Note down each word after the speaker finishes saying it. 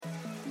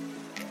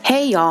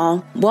Hey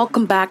y'all,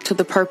 welcome back to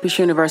the Purpose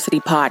University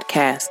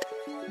podcast,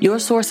 your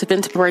source of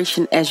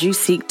inspiration as you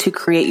seek to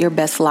create your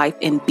best life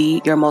and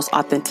be your most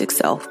authentic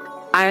self.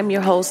 I am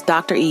your host,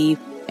 Dr. Eve,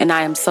 and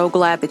I am so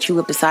glad that you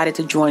have decided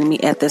to join me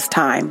at this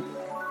time.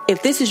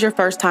 If this is your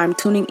first time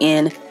tuning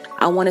in,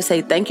 I want to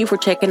say thank you for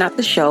checking out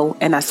the show,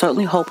 and I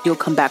certainly hope you'll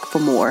come back for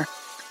more.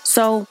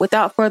 So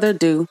without further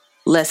ado,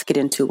 let's get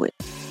into it.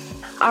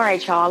 All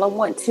right, y'all, I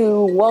want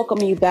to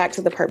welcome you back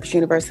to the Purpose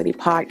University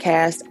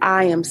podcast.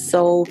 I am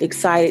so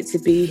excited to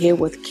be here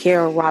with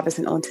Kara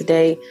Robinson on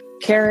today.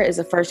 Kara is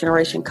a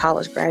first-generation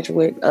college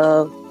graduate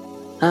of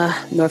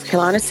North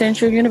Carolina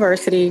Central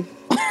University.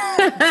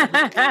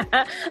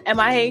 Am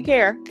I hating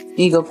Kara?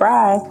 Eagle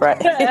Pride, right?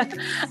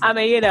 I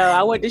mean,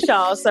 I went to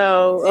Shaw,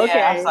 so okay.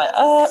 Yeah,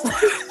 I was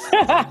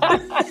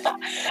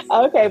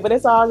like, Okay, but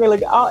it's all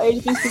really all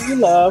HBCU you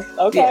love.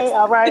 Okay, yes.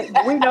 All right.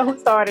 We know who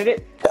started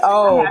it.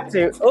 Oh, I have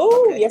to.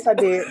 Oh, yes, I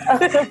did.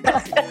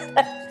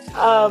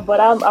 But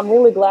I'm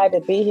really glad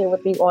to be here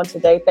with you on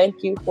today.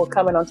 Thank you for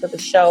coming onto the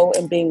show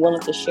and being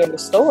willing to share your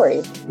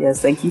story.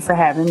 Yes, thank you for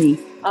having me.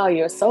 Oh,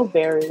 you're so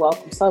very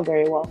welcome. So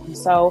very welcome.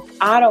 So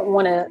I don't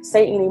want to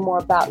say any more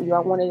about you. I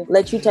want to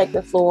let you take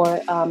the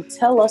floor.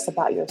 Tell us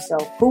about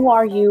yourself. Who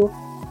are you?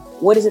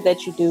 What is it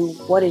that you do?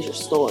 What is your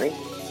story?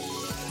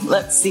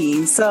 Let's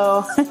see.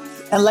 So,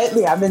 and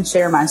lately I've been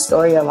sharing my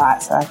story a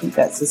lot. So I think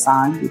that's a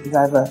sign because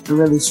I have a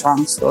really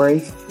strong story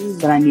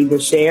that I need to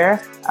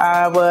share.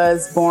 I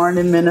was born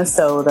in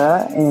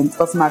Minnesota, and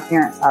both of my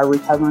parents are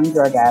recovering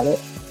drug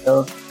addicts.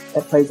 So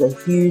that plays a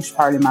huge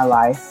part in my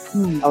life.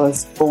 I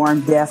was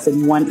born deaf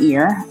in one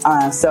ear.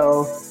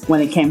 So when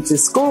it came to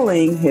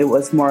schooling, it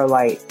was more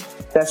like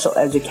special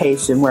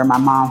education where my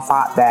mom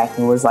fought back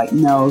and was like,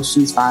 no,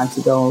 she's fine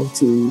to go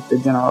to the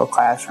general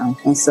classroom.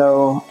 And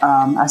so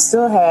I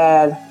still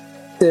had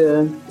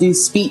to do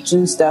speech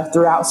and stuff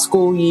throughout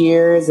school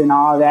years and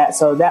all that.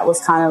 So that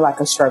was kind of like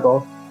a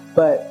struggle.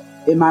 But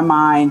in my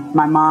mind,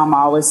 my mom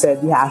always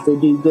said, you have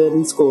to do good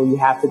in school. You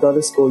have to go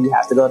to school. You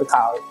have to go to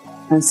college.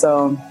 And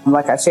so,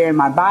 like I shared in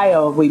my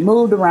bio, we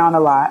moved around a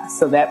lot.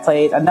 So that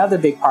played another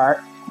big part.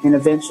 And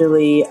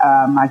eventually,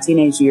 my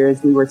teenage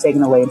years, we were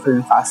taken away and put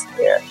in foster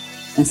care.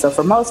 And so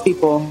for most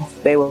people,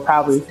 they will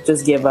probably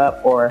just give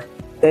up or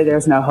say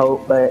there's no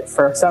hope. But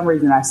for some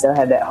reason, I still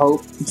had that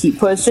hope to keep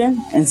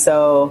pushing. And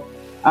so,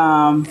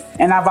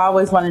 and I've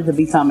always wanted to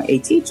become a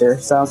teacher.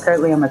 So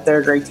currently I'm a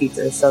third grade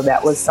teacher. So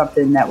that was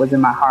something that was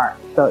in my heart.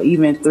 So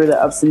even through the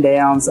ups and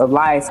downs of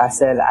life, I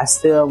said, I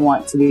still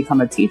want to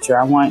become a teacher.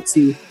 I want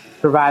to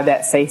provide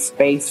that safe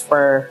space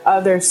for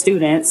other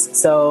students.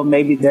 So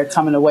maybe they're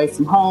coming away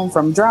from home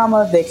from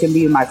drama. They can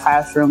be in my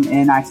classroom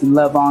and I can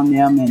love on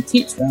them and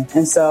teach them.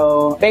 And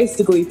so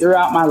basically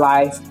throughout my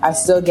life, I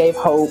still gave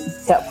hope,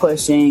 kept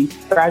pushing,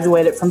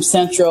 graduated from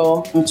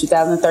Central in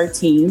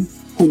 2013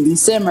 in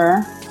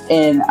December.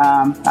 And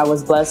I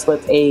was blessed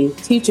with a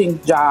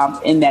teaching job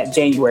in that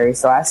January.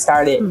 So I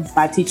started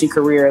my teaching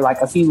career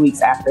like a few weeks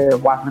after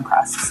walking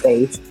across the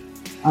stage.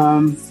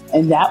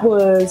 And that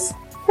was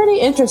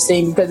pretty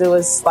interesting because it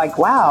was like,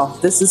 wow,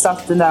 this is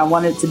something that I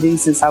wanted to do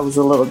since I was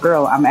a little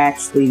girl. I'm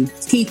actually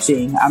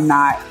teaching. I'm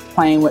not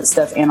playing with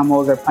stuffed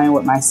animals or playing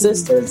with my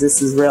sisters.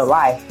 This is real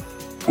life.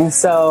 And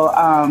so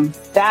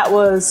that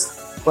was,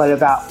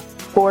 about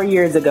 4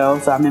 years ago.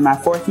 So I'm in my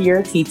fourth year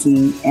of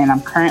teaching, and I'm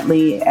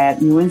currently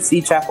at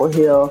UNC Chapel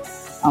Hill.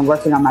 I'm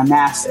working on my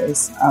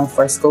master's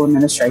for school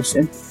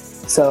administration.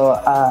 So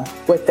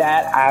with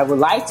that, I would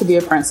like to be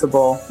a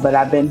principal, but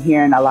I've been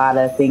hearing a lot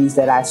of things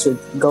that I should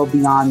go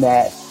beyond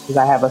that because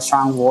I have a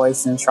strong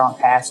voice and a strong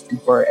passion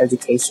for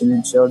education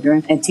and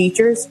children and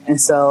teachers.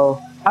 And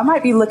so I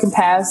might be looking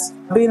past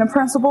being a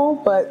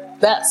principal, but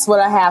that's what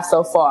I have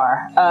so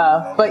far.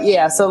 But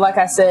yeah, so like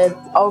I said,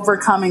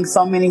 overcoming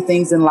so many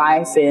things in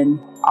life and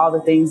all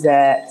the things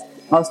that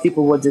most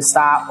people would just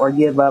stop or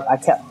give up, I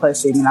kept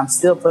pushing, and I'm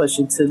still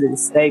pushing to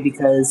this day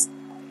because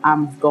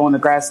I'm going to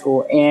grad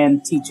school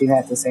and teaching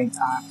at the same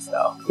time.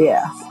 So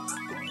yeah.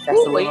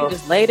 You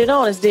just laid it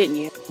on us, didn't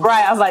you?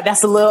 Right. I was like,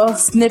 that's a little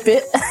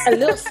snippet. A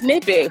little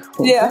snippet.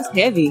 Yeah. That's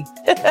heavy.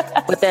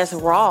 But that's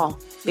raw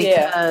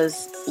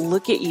because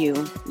look at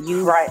you.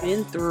 You've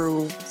been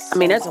through,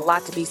 there's a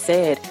lot to be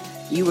said.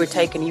 You were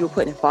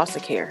put in foster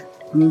care.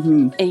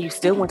 Mm-hmm. And you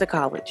still went to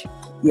college.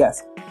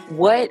 Yes.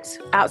 What,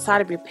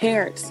 outside of your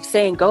parents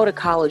saying go to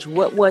college,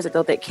 what was it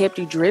though that kept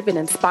you driven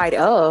in spite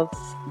of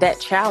that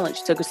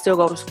challenge to still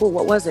go to school?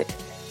 What was it?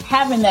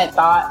 Having that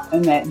thought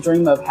and that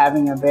dream of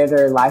having a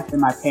better life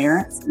than my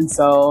parents. And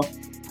so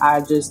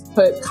I just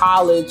put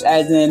college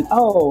as in,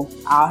 I'll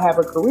have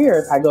a career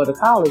if I go to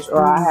college,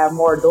 or I have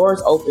more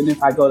doors open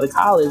if I go to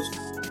college.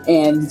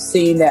 And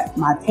seeing that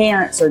my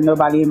parents or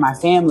nobody in my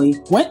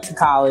family went to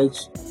college,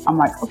 I'm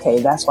like,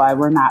 okay, that's why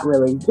we're not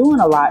really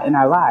doing a lot in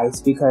our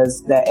lives,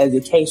 because that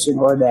education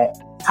or that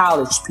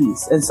college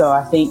piece. And so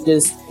I think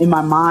just in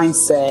my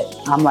mindset,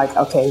 I'm like,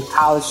 okay,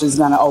 college is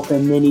going to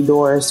open many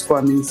doors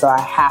for me, so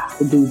I have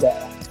to do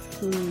that.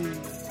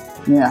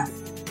 Yeah.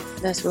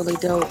 That's really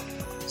dope.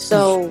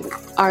 So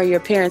are your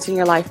parents in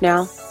your life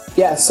now?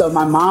 Yeah. So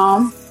my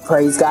mom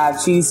Praise God.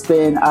 She's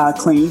been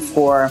clean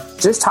for,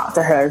 just talked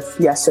to her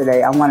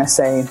yesterday. I want to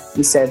say,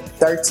 you said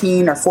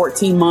 13 or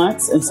 14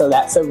 months. And so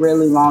that's a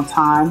really long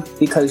time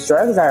because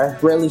drugs are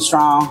really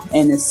strong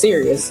and it's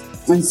serious.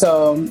 And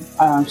so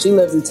she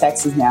lives in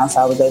Texas now, so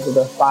I was able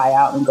to fly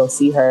out and go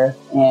see her.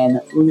 And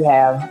we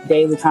have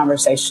daily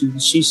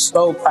conversations. She's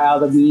so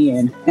proud of me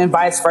and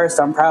vice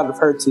versa. I'm proud of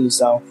her too.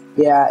 So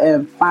yeah,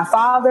 and my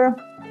father,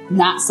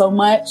 not so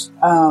much.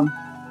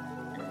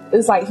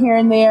 It's like here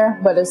and there,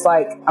 but it's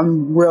like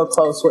I'm real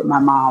close with my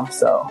mom.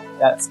 So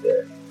that's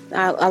good.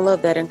 I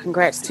love that. And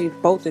congrats to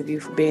both of you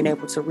for being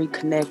able to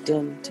reconnect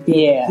and to be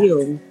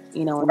healed. And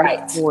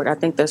right. move forward. I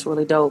think that's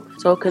really dope.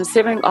 So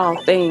considering all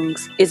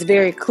things, it's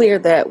very clear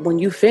that when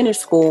you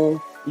finished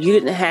school, you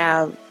didn't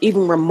have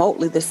even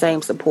remotely the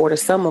same support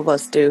as some of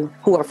us do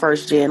who are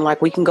first gen.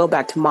 Like we can go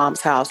back to mom's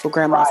house or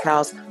grandma's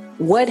house.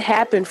 What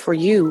happened for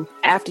you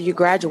after you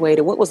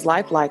graduated? What was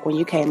life like when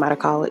you came out of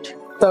college?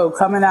 So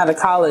coming out of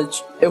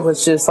college, it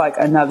was just like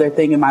another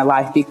thing in my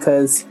life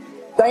because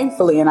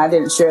thankfully, and I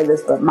didn't share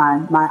this, but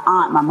my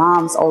aunt, my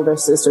mom's older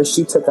sister,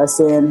 she took us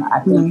in, I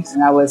think,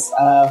 and I was,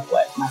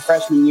 my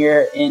freshman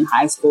year in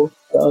high school.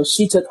 So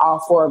she took all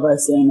four of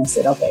us in and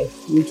said, okay,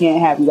 we can't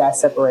have you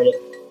guys separated.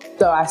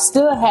 So I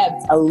still had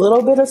a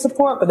little bit of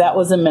support, but that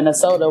was in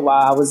Minnesota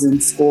while I was in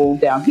school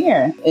down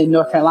here in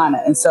North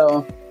Carolina. And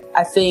so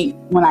I think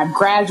when I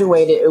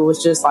graduated, it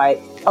was just like,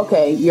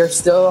 okay, you're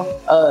still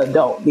an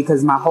adult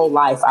because my whole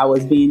life I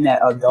was being that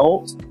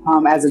adult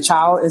as a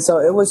child. And so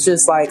it was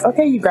just like,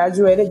 okay, you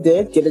graduated,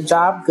 good, get a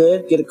job,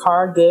 good, get a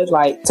car, good.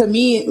 Like to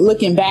me,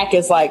 looking back,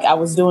 it's like I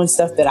was doing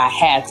stuff that I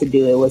had to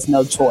do. It was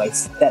no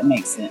choice. That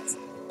makes sense.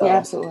 So yeah,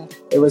 absolutely.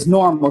 It was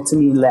normal to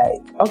me,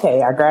 like,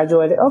 okay, I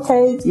graduated.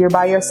 Okay, you're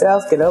by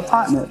yourself, get an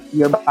apartment.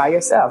 You're by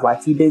yourself.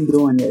 Like you've been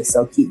doing this,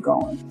 so keep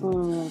going.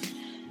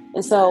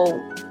 And so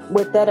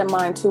with that in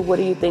mind, too, what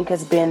do you think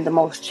has been the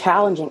most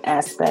challenging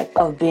aspect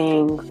of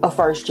being a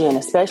first gen,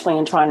 especially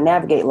in trying to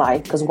navigate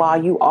life? Because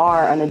while you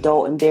are an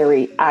adult and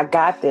very, I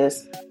got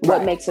this,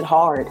 what makes it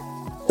hard?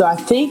 So I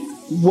think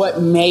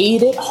what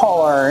made it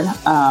hard,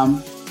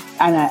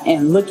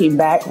 and looking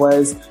back,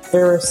 was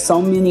there were so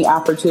many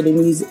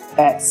opportunities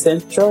at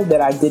Central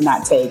that I did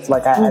not take.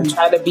 Like I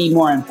tried to be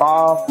more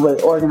involved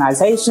with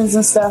organizations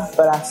and stuff,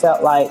 but I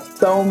felt like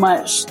so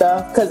much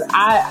stuff because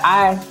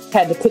I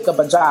had to pick up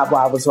a job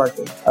while I was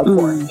working, of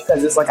course,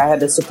 because it's like I had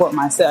to support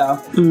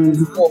myself in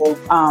school.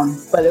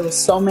 But there was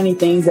so many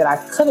things that I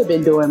could have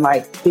been doing,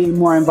 like being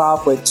more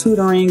involved with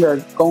tutoring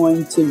or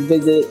going to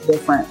visit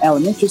different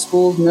elementary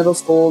schools, middle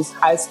schools,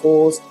 high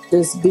schools,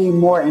 just being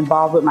more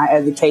involved with my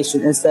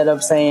education instead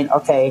of saying,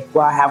 okay,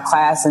 well, I have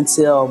class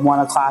until 1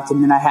 o'clock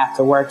and then I have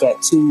to work at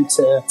 2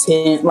 to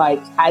 10.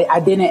 Like I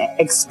didn't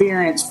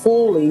experience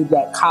fully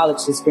that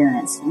college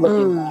experience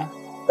looking back.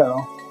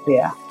 So,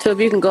 yeah. So if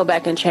you can go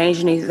back and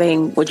change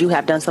anything, would you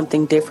have done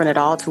something different at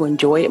all to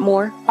enjoy it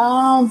more?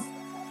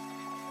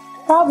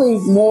 Probably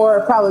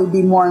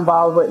be more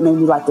involved with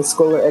maybe like the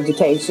school or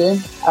education,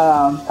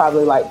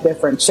 probably like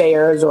different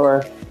chairs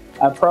or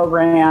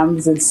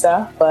programs and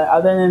stuff. But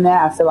other than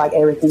that, I feel like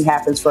everything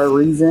happens for a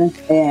reason.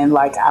 And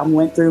like I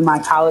went through my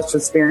college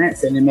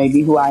experience and it made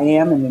me who I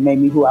am and it made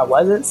me who I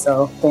wasn't.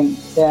 So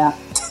yeah.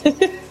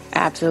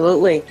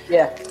 Absolutely.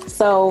 Yeah.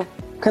 So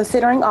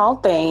considering all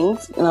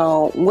things,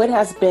 what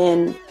has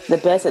been the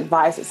best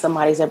advice that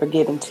somebody's ever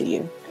given to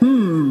you?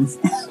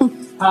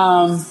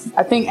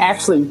 I think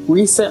actually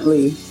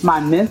recently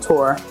my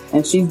mentor,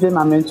 and she's been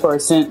my mentor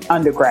since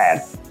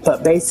undergrad,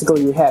 but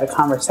basically we had a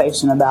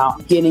conversation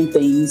about getting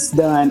things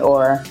done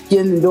or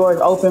getting the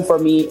doors open for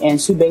me. And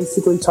she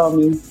basically told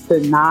me to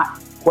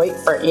not wait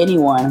for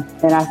anyone.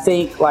 And I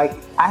think like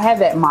I had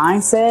that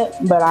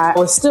mindset, but I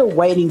was still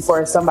waiting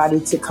for somebody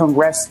to come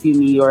rescue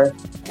me or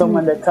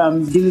someone to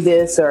come do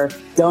this or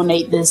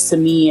donate this to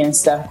me and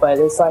stuff. But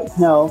it's like,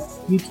 no,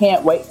 you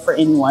can't wait for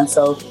anyone.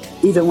 So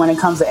even when it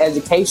comes to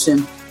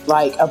education,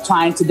 like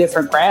applying to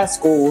different grad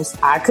schools,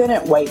 I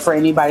couldn't wait for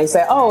anybody to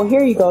say, oh,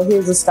 here you go.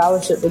 Here's a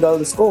scholarship to go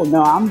to school.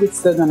 No, I'm just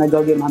still going to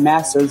go get my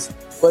master's,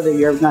 whether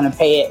you're going to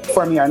pay it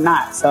for me or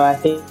not. So I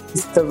think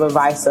the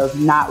advice of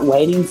not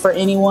waiting for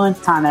anyone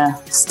kind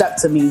of stuck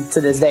to me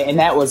to this day. And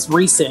that was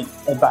recent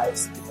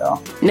advice.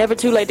 So never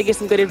too late to get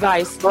some good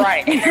advice.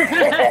 Right.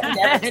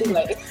 Never too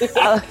late.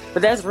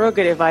 But that's real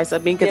good advice. I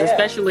mean, because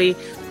especially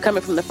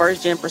coming from the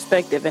first gen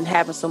perspective and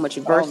having so much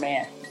adversity. Oh,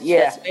 man.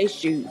 Yeah.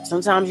 Space you.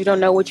 Sometimes you don't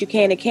know what you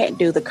can and can't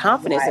do. The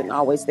confidence isn't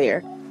always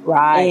there.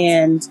 Right.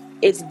 And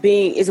it's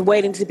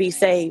waiting to be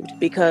saved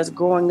because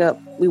growing up,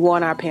 we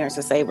want our parents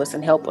to save us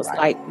and help us.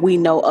 Like we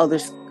know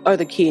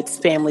other kids,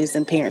 families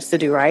and parents to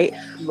do, right?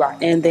 Right.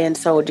 And then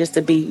so just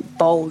to be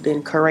bold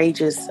and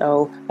courageous.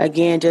 So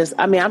again,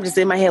 I'm just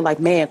in my head like,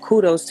 man,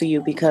 kudos to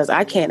you because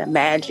I can't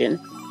imagine.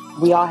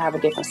 We all have a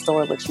different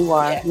story, but you're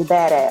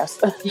badass.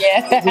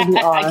 Yeah, you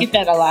are. I get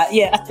that a lot.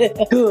 Yeah.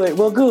 Good.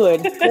 Well,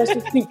 good. Let's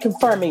just keep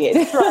confirming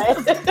it.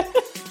 Right.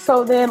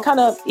 So then kind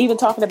of even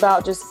talking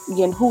about just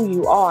again who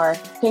you are,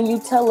 can you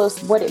tell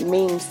us what it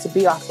means to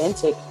be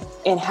authentic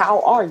and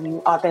how are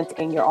you authentic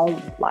in your own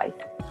life?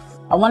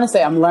 I want to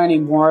say I'm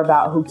learning more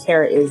about who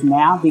Kara is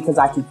now because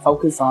I can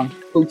focus on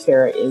who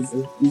Kara is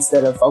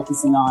instead of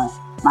focusing on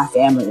my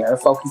family or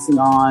focusing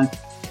on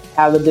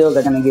how the bills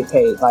are going to get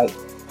paid. Like,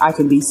 I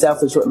can be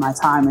selfish with my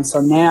time. And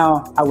so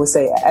now I would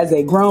say as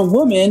a grown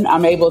woman,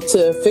 I'm able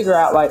to figure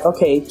out like,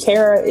 okay,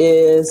 Kara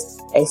is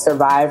a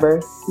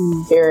survivor.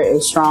 Kara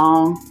is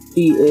strong.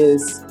 She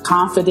is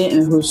confident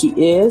in who she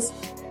is.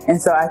 And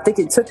so I think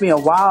it took me a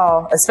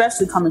while,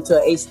 especially coming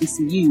to a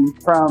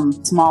HBCU from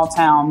small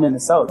town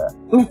Minnesota.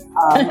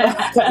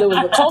 Because it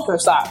was a culture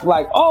shock.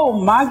 Like, oh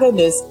my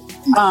goodness.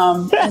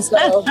 And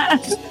so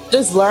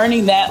just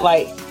learning that,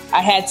 like,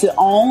 I had to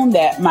own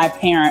that my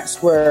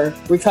parents were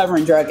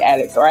recovering drug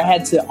addicts, or I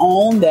had to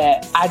own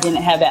that I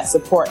didn't have that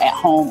support at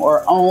home,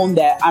 or own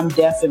that I'm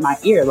deaf in my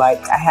ear.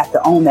 Like, I have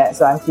to own that.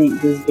 So I think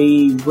just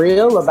being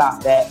real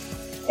about that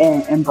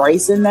and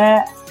embracing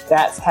that,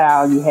 that's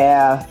how you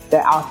have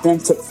that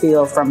authentic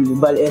feel from you.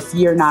 But if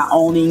you're not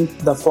owning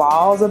the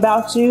flaws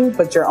about you,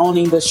 but you're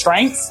owning the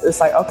strengths, it's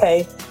like,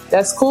 okay,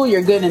 that's cool.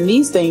 You're good in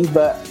these things,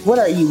 but what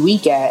are you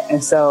weak at?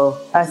 And so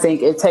I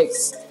think it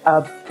takes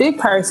a big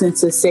person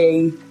to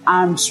say,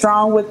 I'm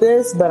strong with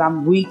this, but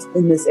I'm weak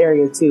in this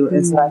area too.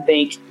 And so I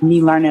think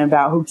me learning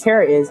about who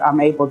Kara is,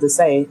 I'm able to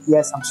say,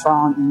 yes, I'm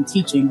strong in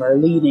teaching or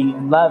leading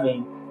and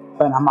loving,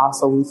 but I'm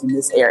also weak in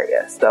this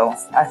area. So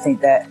I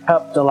think that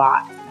helped a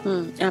lot.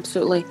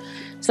 Absolutely.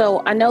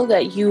 So I know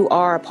that you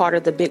are a part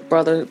of the Big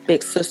Brother,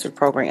 Big Sister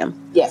program.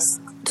 Yes.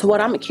 So what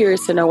I'm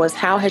curious to know is,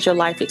 how has your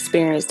life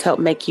experience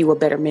helped make you a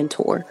better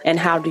mentor? And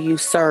how do you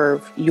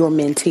serve your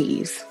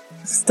mentees?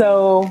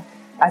 So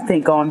I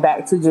think going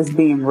back to just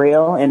being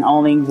real and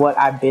owning what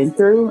I've been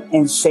through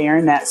and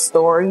sharing that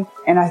story.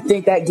 And I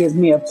think that gives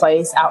me a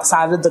place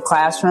outside of the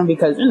classroom,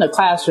 because in the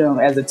classroom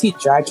as a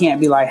teacher, I can't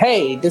be like,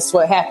 hey, this is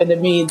what happened to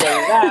me.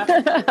 Right.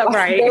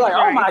 They're like,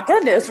 oh my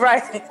goodness,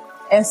 right?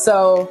 And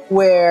so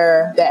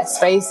where that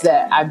space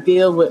that I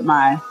build with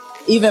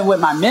even with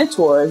my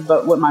mentors,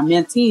 but with my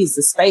mentees,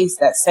 the space,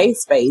 that safe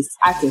space,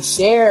 I can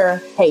share,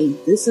 hey,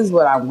 this is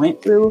what I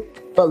went through,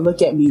 but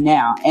look at me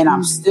now. And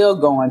I'm still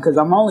going, because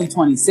I'm only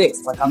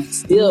 26. Like, I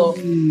still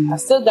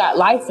got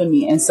life in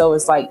me. And so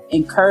it's like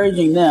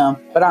encouraging them.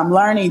 But I'm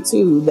learning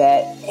too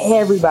that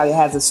everybody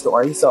has a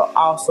story. So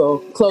also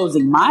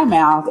closing my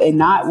mouth and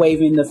not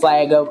waving the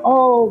flag of,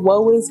 oh,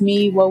 woe is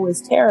me, woe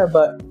is Kara,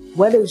 but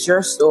what is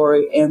your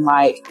story, and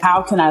like,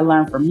 how can I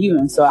learn from you?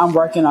 And so I'm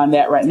working on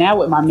that right now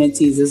with my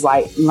mentees, is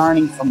like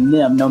learning from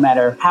them no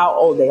matter how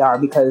old they are,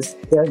 because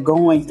they're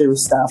going through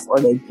stuff or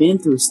they've been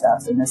through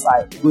stuff. And it's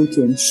like, we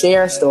can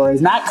share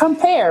stories, not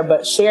compare,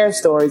 but share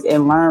stories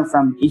and learn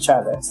from each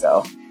other.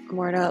 So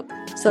word up.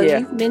 So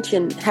you've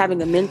mentioned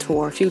having a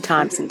mentor a few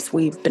times since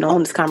we've been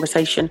on this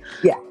conversation.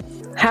 Yeah.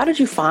 How did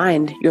you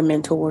find your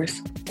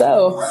mentors?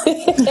 So,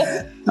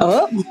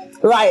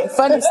 right.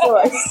 Funny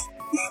story.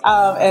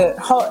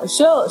 And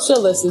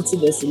she'll listen to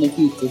this in the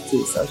future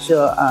too, so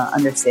she'll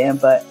understand.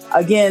 But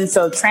again,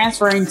 so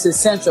transferring to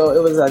Central,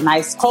 it was a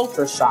nice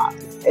culture shock.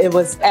 It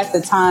was at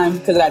the time,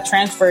 because I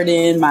transferred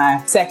in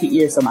my second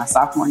year, so my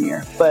sophomore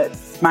year. But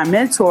my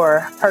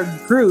mentor, her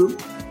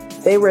group,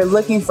 they were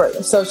looking for,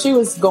 so she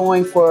was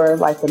going for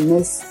like a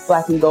Miss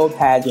Black and Gold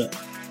pageant.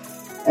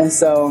 And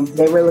so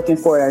they were looking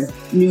for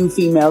new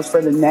females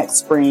for the next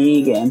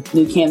spring and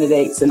new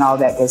candidates and all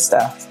that good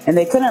stuff. And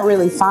they couldn't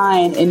really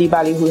find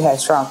anybody who had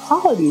strong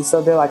qualities.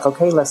 So they're like,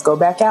 okay, let's go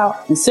back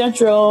out in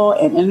Central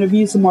and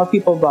interview some more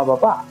people, blah, blah,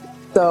 blah.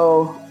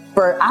 So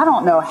I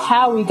don't know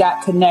how we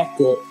got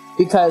connected,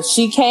 because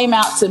she came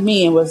out to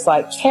me and was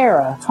like,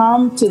 Kara,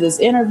 come to this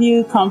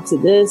interview, come to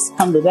this,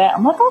 come to that.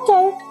 I'm like,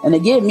 okay. And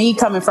again, me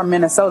coming from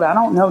Minnesota, I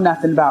don't know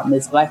nothing about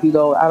Miss Black and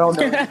Gold. I don't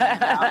know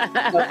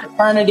about no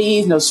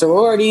fraternities, no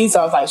sororities.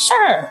 So I was like,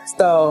 sure.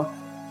 So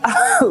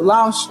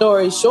long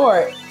story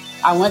short,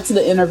 I went to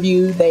the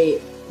interview. They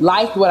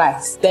liked what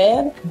I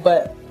said,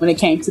 but when it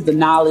came to the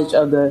knowledge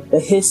of the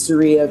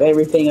history of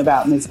everything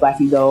about Miss Black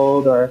and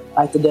Gold, or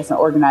like the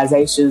different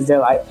organizations, they're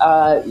like,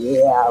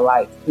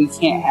 like, we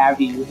can't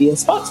have you be a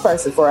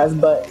spokesperson for us,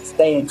 but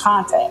stay in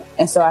contact.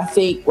 And so I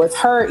think with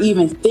her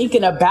even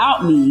thinking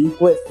about me,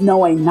 with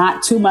knowing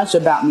not too much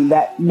about me,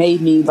 that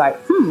made me like,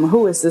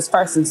 who is this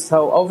person?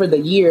 So over the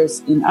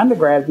years in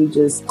undergrad, we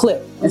just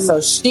clicked. And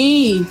so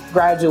she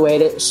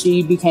graduated.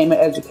 She became an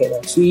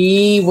educator.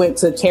 She went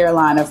to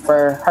Carolina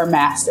for her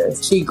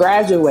master's. She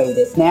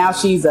graduated. Now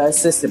she's an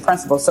assistant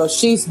principal. So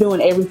she's doing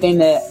everything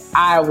that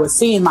I was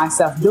seeing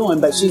myself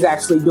doing, but she's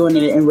actually doing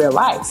it in real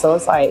life. So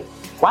it's like,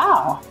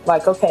 wow,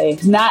 like, okay,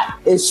 not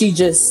is she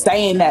just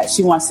saying that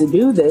she wants to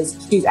do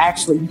this, she's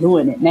actually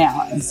doing it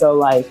now. And so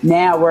like,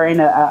 now we're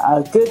in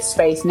a good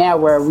space now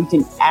where we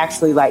can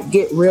actually like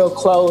get real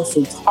close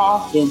and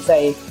talk and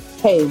say,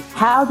 hey,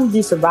 how did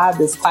you survive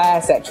this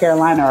class at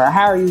Carolina, or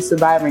how are you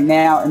surviving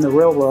now in the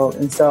real world?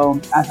 And so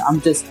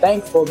I'm just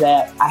thankful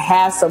that I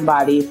have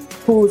somebody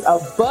who's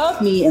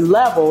above me in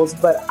levels,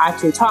 but I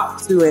can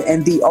talk to it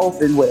and be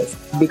open with,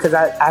 because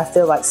I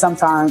feel like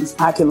sometimes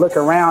I can look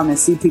around and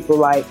see people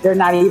like they're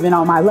not even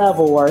on my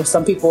level, or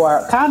some people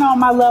are kind of on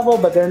my level,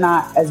 but they're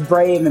not as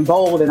brave and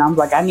bold. And I'm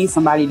like, I need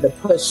somebody to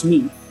push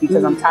me,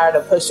 because I'm tired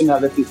of pushing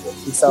other people.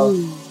 And so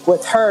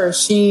with her,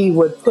 she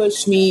would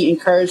push me,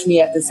 encourage me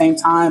at the same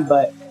time,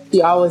 but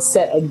she always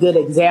set a good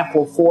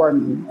example for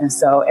me. And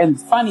so, and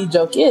the funny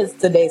joke is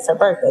today's her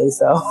birthday.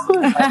 So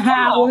like,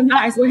 well,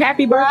 nice. Well,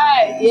 happy birthday.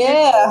 Right,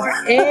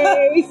 yeah.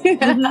 Hey.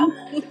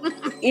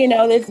 You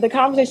know, the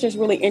conversation is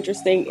really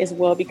interesting as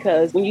well,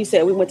 because when you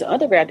said we went to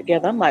undergrad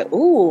together, I'm like,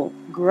 ooh,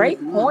 great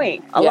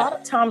point. A lot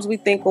of times we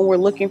think when we're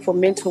looking for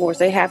mentors,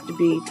 they have to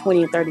be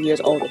 20 and 30 years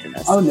older than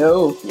us. Oh,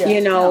 no. Yeah.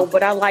 You know,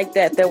 but I like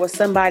that there was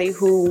somebody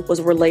who was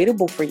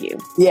relatable for you.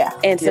 Yeah.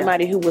 And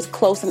somebody who was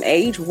close in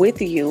age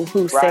with you,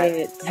 who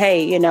said,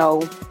 hey, you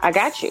know, I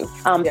got you.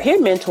 Peer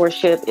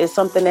mentorship is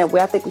something that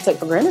I think we take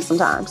for granted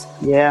sometimes.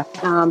 Yeah.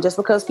 Just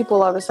because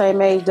people are the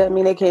same age doesn't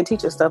mean they can't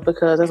teach us stuff,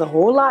 because there's a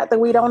whole lot that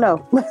we don't know.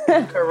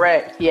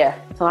 Correct. Yeah.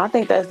 So I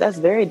think that's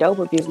very dope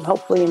of you, and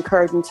hopefully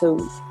encouraging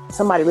to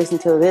somebody listening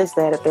to this,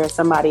 that if there's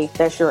somebody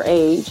that's your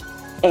age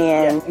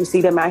and you see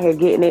them out here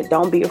getting it,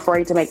 don't be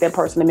afraid to make that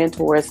person a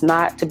mentor. It's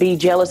not to be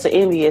jealous or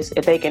envious.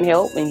 If they can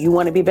help and you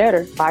want to be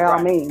better, by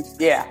all means.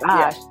 Yeah.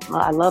 Gosh,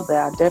 I love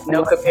that. I definitely.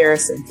 No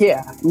comparison.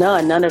 Yeah.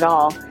 None at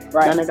all.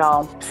 Right. None at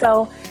all.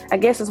 So I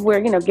guess as we're,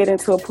 getting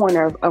to a point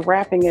of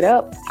wrapping it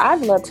up,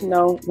 I'd love to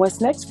know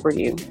what's next for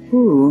you.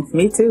 Ooh,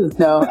 me too.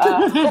 No,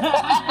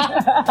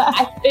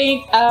 I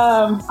think,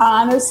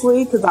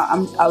 honestly, because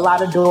a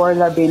lot of doors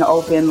are being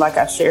opened, like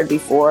I shared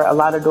before, a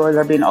lot of doors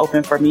are being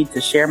opened for me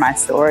to share my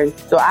story.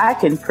 So I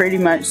can pretty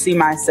much see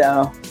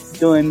myself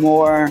doing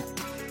more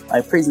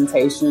like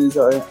presentations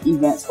or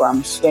events where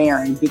I'm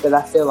sharing, because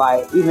I feel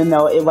like even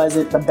though it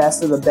wasn't the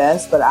best of the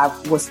best, but I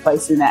was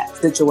placed in that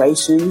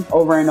situation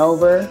over and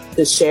over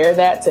to share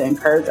that, to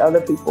encourage other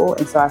people.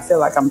 And so I feel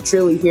like I'm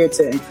truly here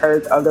to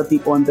encourage other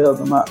people and build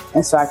them up.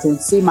 And so I can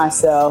see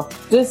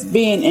myself just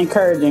being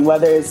encouraging,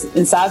 whether it's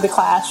inside the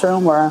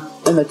classroom or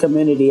in the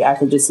community. I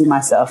can just see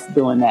myself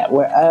doing that,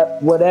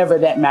 whatever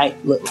that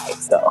might look like.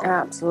 So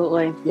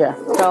absolutely. Yeah.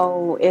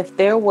 So if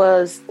there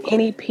was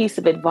any piece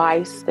of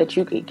advice that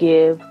you could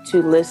give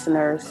to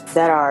listeners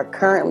that are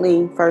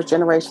currently first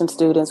generation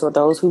students, or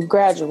those who've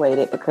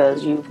graduated,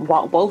 because you've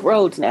walked both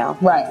roads now.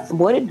 Right.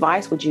 What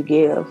advice would you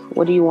give?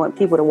 What do you want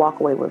people to walk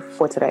away with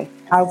for today?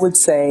 I would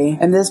say,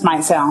 and this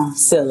might sound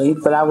silly,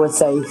 but I would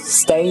say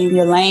stay in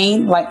your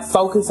lane, like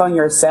focus on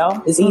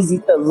yourself. It's easy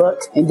to look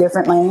in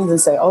different lanes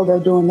and say, oh, they're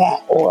doing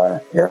that,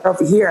 or they're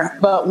over here.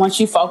 But once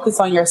you focus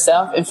on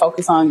yourself and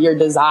focus on your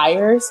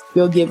desires,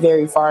 you'll get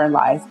very far in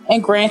life.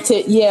 And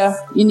granted,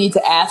 you need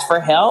to ask for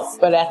help,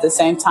 but at the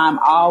same time,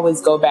 always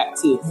go back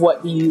to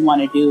what do you want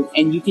to do,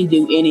 and you can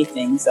do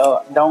anything.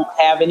 So don't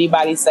have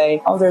anybody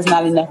say, oh, there's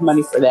not enough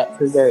money for that,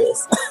 because there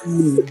is.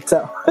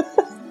 So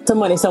some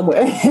money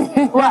somewhere.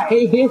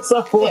 Right.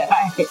 Somewhere.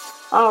 Yeah.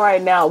 All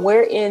right. Now,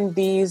 where in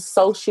these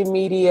social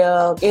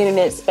media,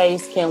 internet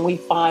space can we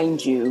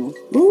find you?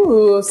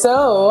 Ooh,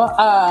 so,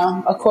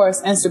 of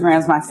course,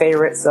 Instagram's my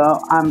favorite.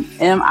 So I'm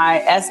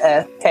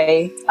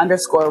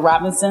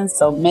MISSK_Robinson.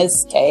 So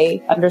Miss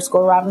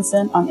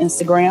K_Robinson on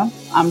Instagram.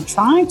 I'm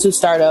trying to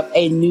start up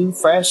a new,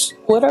 fresh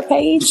Twitter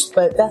page,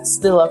 but that's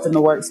still up in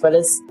the works. But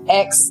it's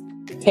X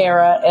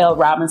Para L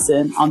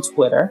Robinson on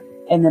Twitter.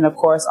 And then, of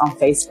course, on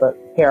Facebook,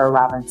 Para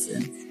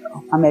Robinson.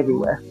 So I'm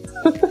everywhere.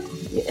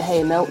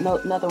 Hey, no,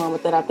 nothing wrong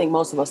with that. I think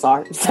most of us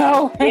are.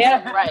 So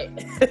yeah, right.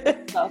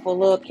 So, well,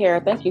 look,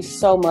 Kara, thank you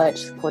so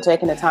much for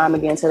taking the time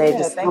again today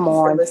to come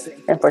on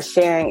and for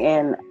sharing.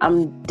 And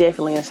I'm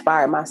definitely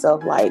inspired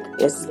myself. Like,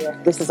 this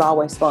is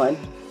always fun.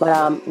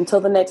 But until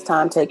the next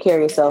time, take care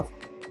of yourself.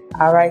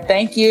 All right.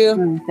 Thank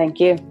you. Thank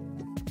you.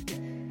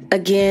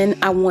 Again,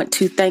 I want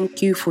to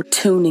thank you for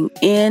tuning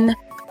in.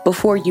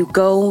 Before you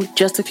go,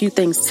 just a few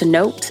things to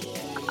note.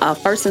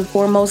 First and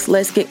foremost,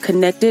 let's get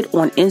connected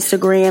on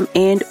Instagram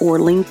and or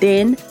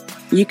LinkedIn.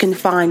 You can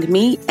find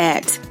me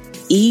at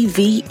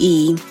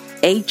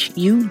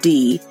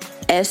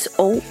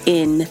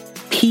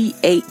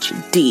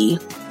EVEHUDSONPHD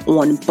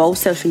on both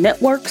social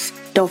networks.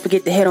 Don't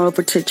forget to head on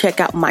over to check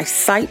out my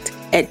site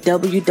at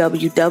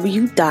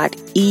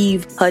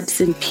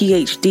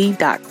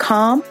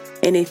www.evehudsonphd.com.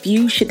 And if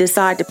you should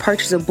decide to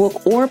purchase a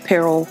book or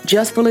apparel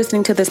just for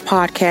listening to this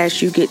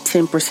podcast, you get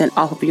 10%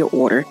 off of your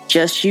order.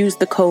 Just use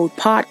the code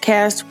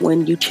podcast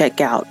when you check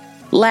out.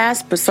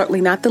 Last but certainly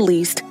not the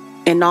least,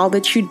 in all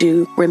that you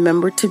do,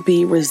 remember to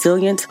be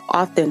resilient,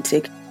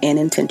 authentic, and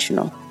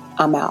intentional.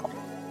 I'm out.